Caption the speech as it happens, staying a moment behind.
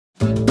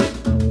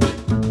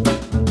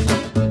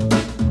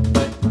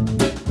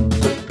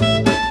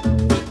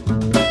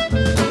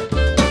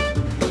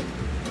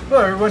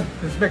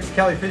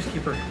Mexicali fish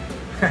keeper.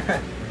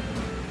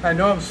 I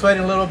know I'm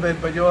sweating a little bit,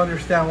 but you'll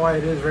understand why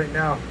it is right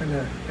now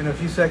in a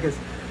few seconds.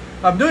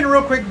 I'm doing a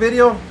real quick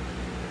video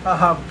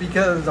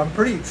because I'm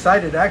pretty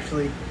excited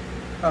actually.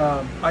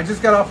 I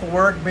just got off of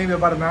work maybe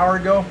about an hour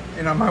ago,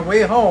 and on my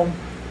way home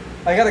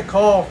I got a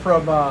call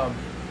from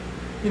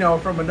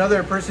from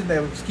another person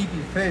that was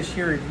keeping fish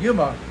here in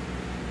Yuma,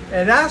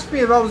 and asked me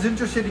if I was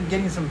interested in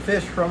getting some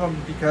fish from him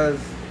because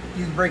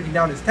he's breaking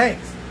down his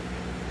tanks.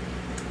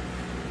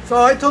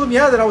 So I told him,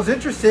 yeah, that I was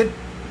interested,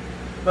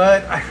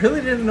 but I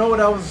really didn't know what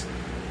I was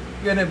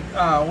gonna,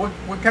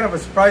 what kind of a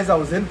surprise I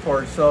was in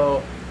for.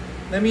 So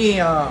let me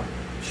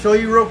show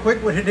you real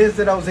quick what it is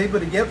that I was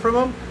able to get from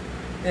him,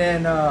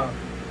 and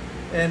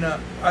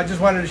I just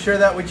wanted to share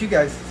that with you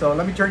guys. So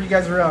let me turn you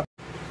guys around.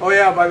 Oh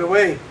yeah, by the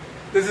way,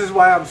 this is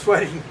why I'm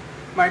sweating.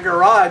 My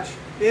garage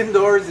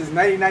indoors is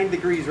 99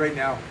 degrees right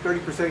now,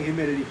 30%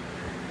 humidity.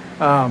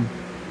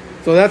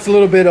 So that's a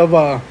little bit of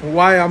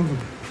why I'm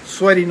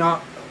sweating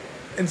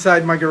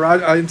inside my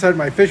garage, inside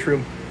my fish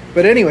room.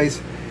 But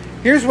anyways,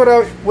 here's what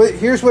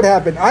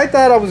happened. I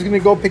thought I was gonna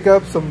go pick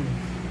up some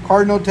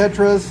cardinal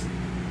tetras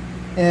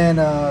and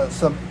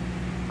some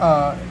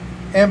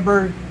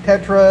ember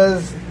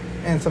tetras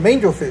and some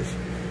angelfish.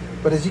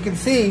 But as you can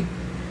see,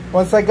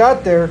 once I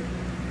got there,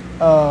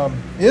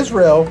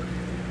 Israel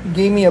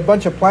gave me a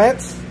bunch of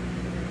plants.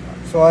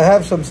 So I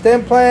have some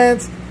stem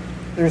plants.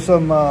 There's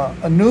some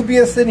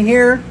anubias in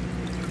here.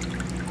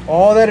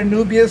 All that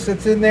anubias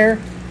that's in there.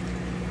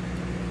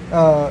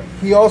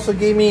 He also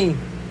gave me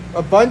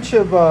a bunch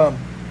of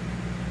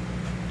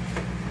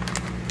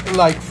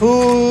like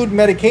food,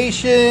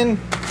 medication,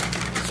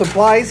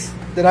 supplies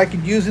that I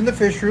could use in the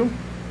fish room.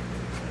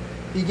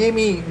 He gave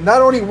me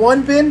not only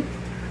one bin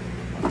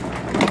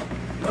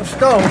of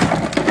stone,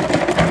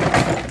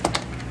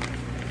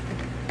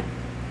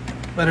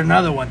 but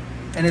another one.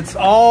 And it's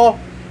all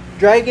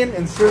dragon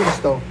and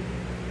silverstone.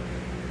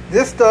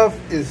 This stuff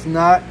is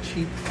not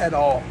cheap at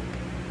all.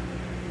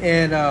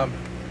 And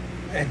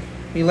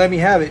he let me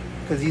have it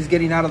because he's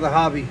getting out of the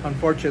hobby,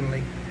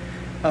 unfortunately.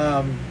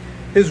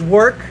 His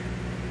work,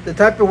 the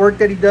type of work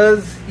that he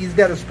does, he's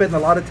got to spend a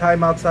lot of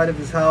time outside of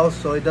his house,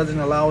 so it doesn't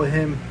allow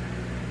him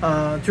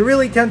to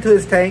really tend to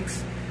his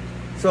tanks.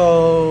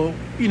 So,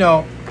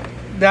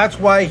 that's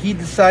why he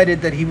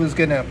decided that he was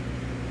gonna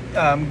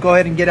go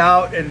ahead and get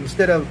out, and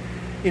instead of,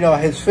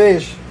 his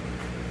fish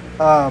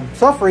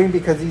suffering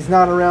because he's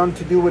not around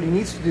to do what he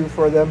needs to do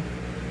for them,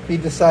 he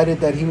decided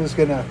that he was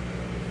gonna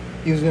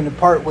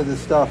part with his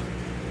stuff.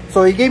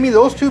 So he gave me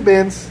those two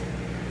bins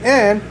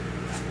and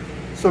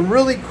some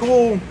really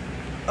cool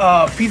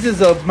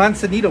pieces of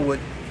manzanita wood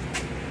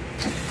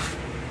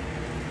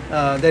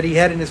that he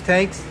had in his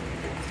tanks.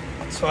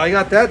 So I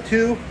got that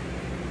too.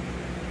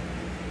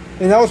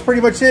 And that was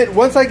pretty much it.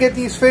 Once I get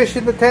these fish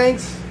in the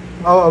tanks,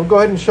 I'll go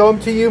ahead and show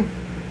them to you.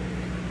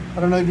 I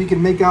don't know if you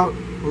can make out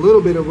a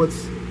little bit of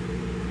what's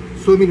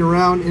swimming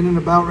around in and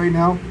about right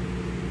now.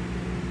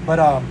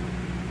 But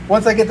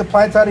once I get the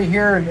plants out of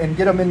here and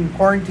get them in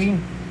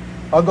quarantine,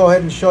 I'll go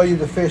ahead and show you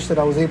the fish that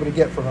I was able to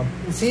get from them.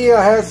 You see,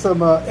 I have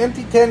some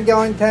empty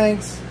 10-gallon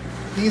tanks.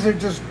 These are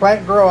just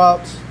plant grow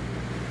outs.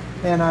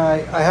 And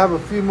I have a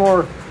few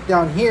more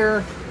down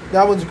here.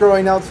 That one's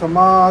growing out some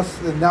moss,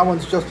 and that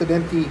one's just an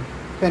empty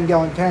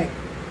 10-gallon tank.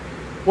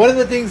 One of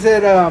the things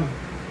that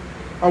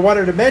I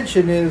wanted to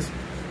mention is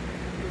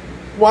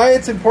why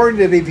it's important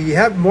that if you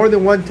have more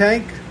than one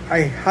tank,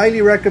 I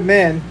highly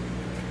recommend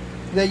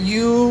that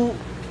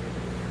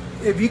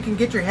if you can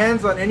get your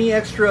hands on any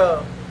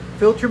extra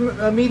filter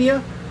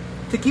media,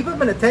 to keep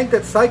them in a tank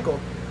that's cycled.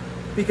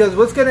 Because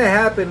what's going to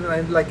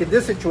happen, like in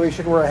this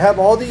situation where I have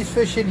all these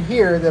fish in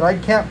here that I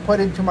can't put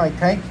into my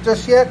tank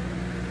just yet,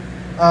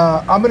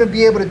 I'm going to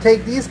be able to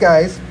take these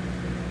guys,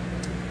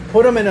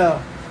 put them in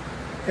a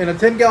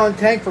 10-gallon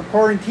tank for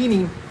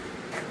quarantining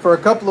for a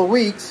couple of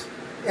weeks,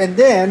 and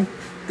then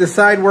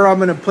decide where I'm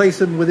going to place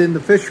them within the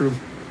fish room.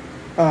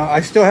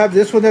 I still have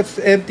this one that's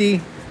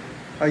empty.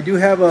 I do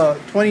have a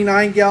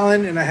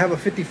 29-gallon and I have a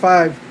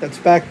 55 that's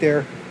back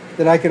there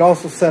that I could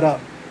also set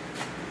up.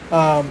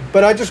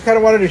 But I just kind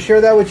of wanted to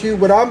share that with you.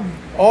 But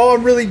all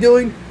I'm really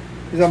doing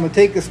is I'm going to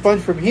take the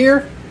sponge from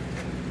here.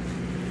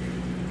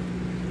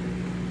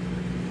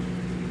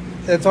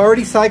 That's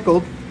already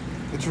cycled.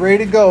 It's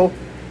ready to go.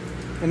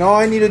 And all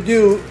I need to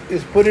do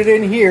is put it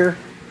in here,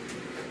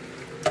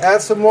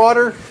 add some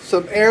water,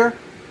 some air,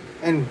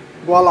 and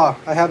voila,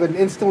 I have an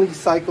instantly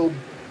cycled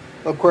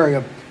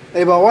aquarium.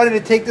 If I wanted to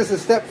take this a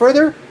step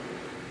further,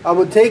 I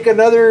would take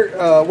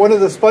another one of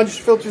the sponge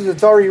filters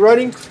that's already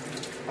running.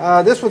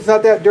 This one's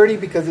not that dirty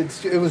because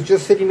it was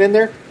just sitting in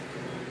there.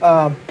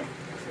 And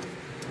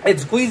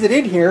squeeze it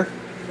in here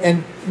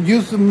and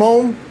use the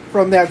mold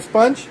from that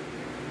sponge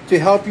to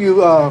help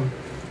you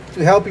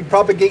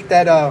propagate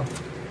that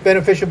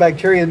beneficial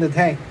bacteria in the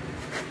tank.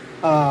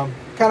 Kind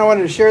of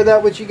wanted to share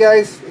that with you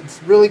guys.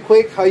 It's really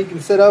quick how you can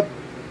set up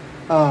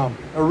a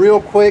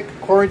real quick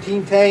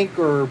quarantine tank,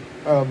 or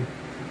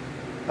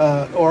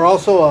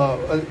also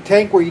a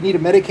tank where you need to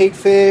medicate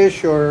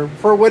fish, or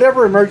for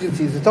whatever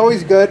emergencies. It's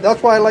always good.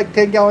 That's why I like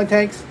 10-gallon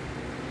tanks.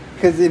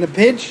 because in a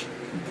pinch,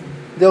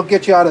 they'll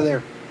get you out of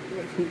there.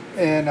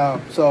 And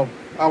so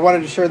I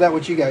wanted to share that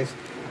with you guys.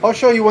 I'll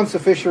show you once the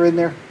fish are in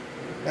there,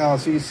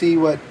 so you see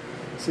what,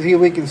 so here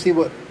we can see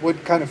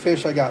what kind of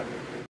fish I got.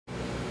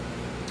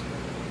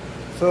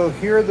 So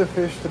here are the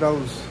fish that I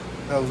was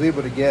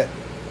able to get.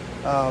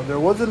 There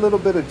was a little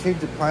bit of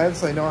change of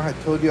plans. I know I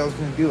had told you I was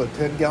going to do a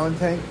 10-gallon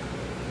tank,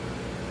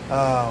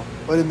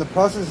 but in the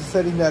process of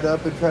setting that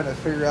up and trying to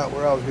figure out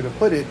where I was going to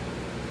put it,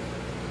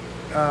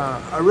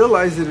 I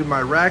realized that in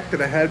my rack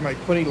that I had my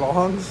 20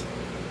 longs,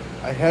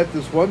 I had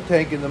this one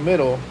tank in the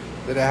middle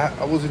that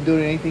I wasn't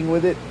doing anything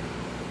with it.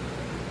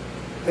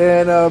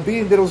 And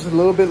being that it was a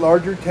little bit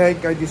larger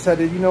tank, I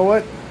decided, you know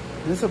what,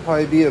 this will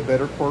probably be a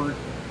better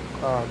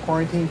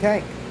quarantine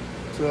tank.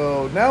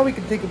 So now we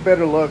can take a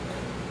better look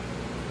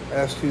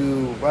as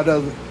to what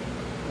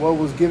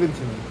was given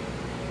to me.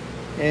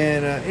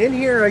 And in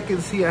here I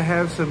can see I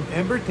have some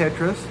ember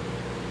tetras.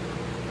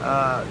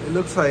 It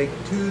looks like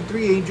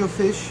 3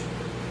 angelfish,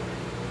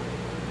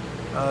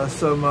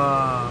 some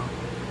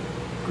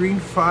green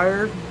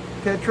fire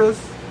tetras.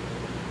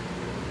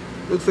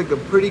 Looks like a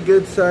pretty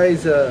good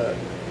size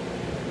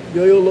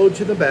yo-yo loach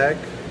in the back.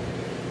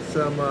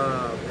 Some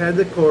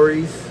panda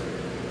cories.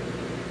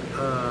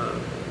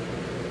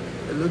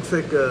 It looks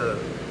like a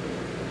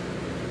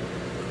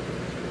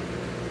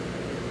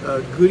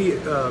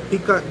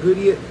peacock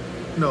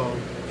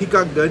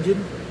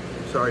gudgeon.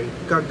 Sorry,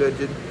 peacock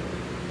gudgeon.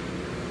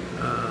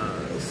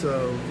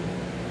 So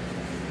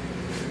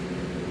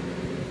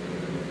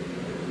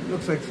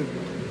looks like some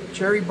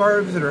cherry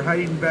barbs that are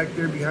hiding back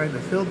there behind the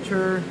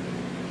filter.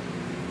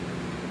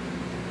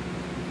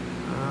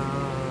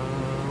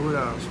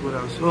 What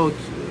else? Oh,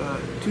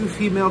 2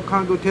 female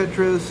Congo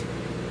tetras.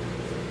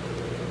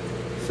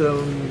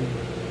 Some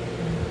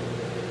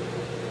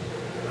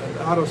an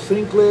auto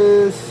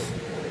sinkless.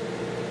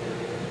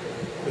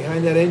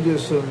 Behind that end,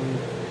 just some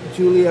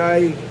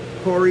Julii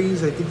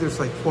cories. I think there's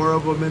like 4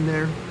 of them in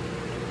there.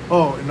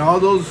 Oh, and all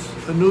those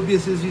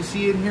Anubiuses you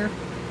see in here,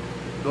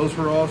 those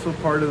were also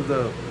part of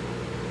the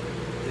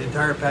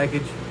entire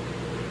package.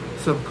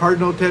 Some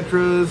cardinal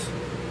tetras.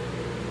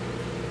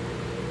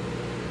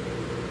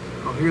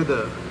 Oh, here are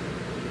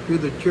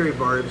the cherry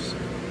barbs.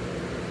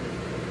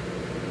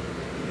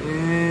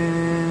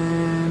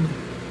 And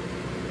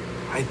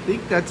I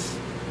think that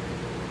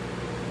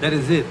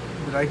is it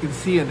that I can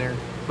see in there.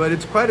 But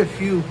it's quite a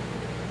few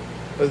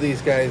of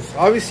these guys.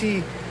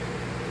 Obviously,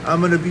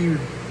 I'm going to be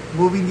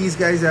moving these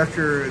guys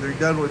after they're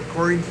done with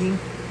quarantine.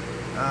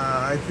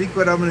 I think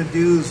what I'm going to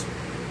do is,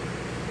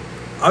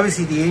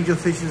 obviously the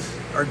angelfishes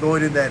are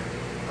going in that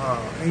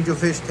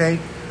angelfish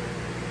tank.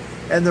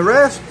 And the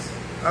rest,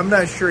 I'm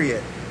not sure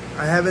yet.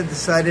 I haven't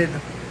decided.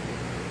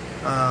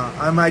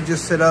 I might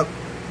just set up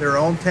their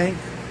own tank.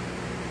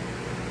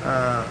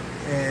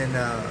 And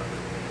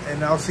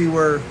I'll see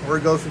where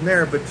it goes from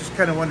there. But just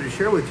kind of wanted to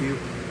share with you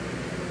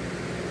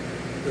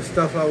the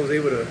stuff I was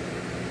able to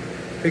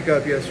pick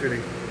up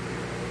yesterday.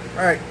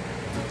 All right.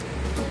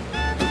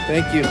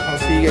 Thank you. I'll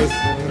see you guys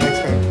next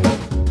time.